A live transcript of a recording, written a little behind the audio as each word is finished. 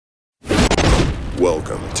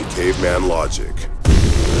Welcome to Caveman Logic,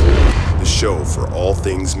 the show for all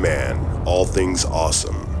things man, all things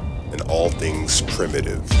awesome, and all things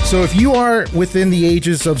primitive. So if you are within the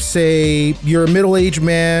ages of, say, you're a middle-aged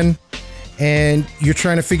man and you're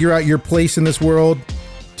trying to figure out your place in this world,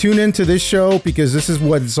 tune into this show because this is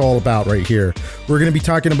what it's all about right here. We're going to be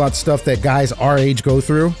talking about stuff that guys our age go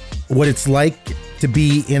through, what it's like to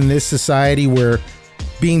be in this society where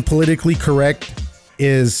being politically correct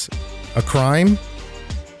is a crime,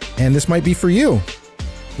 and this might be for you.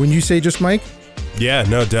 Wouldn't you say, just Mike? Yeah,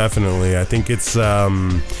 no, definitely. I think it's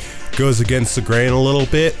goes against the grain a little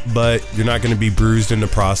bit, but you're not going to be bruised in the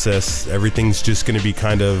process. Everything's just going to be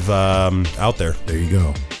kind of out there. There you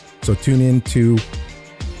go. So tune in to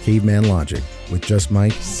Caveman Logic with Just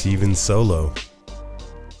Mike, Steven Solo.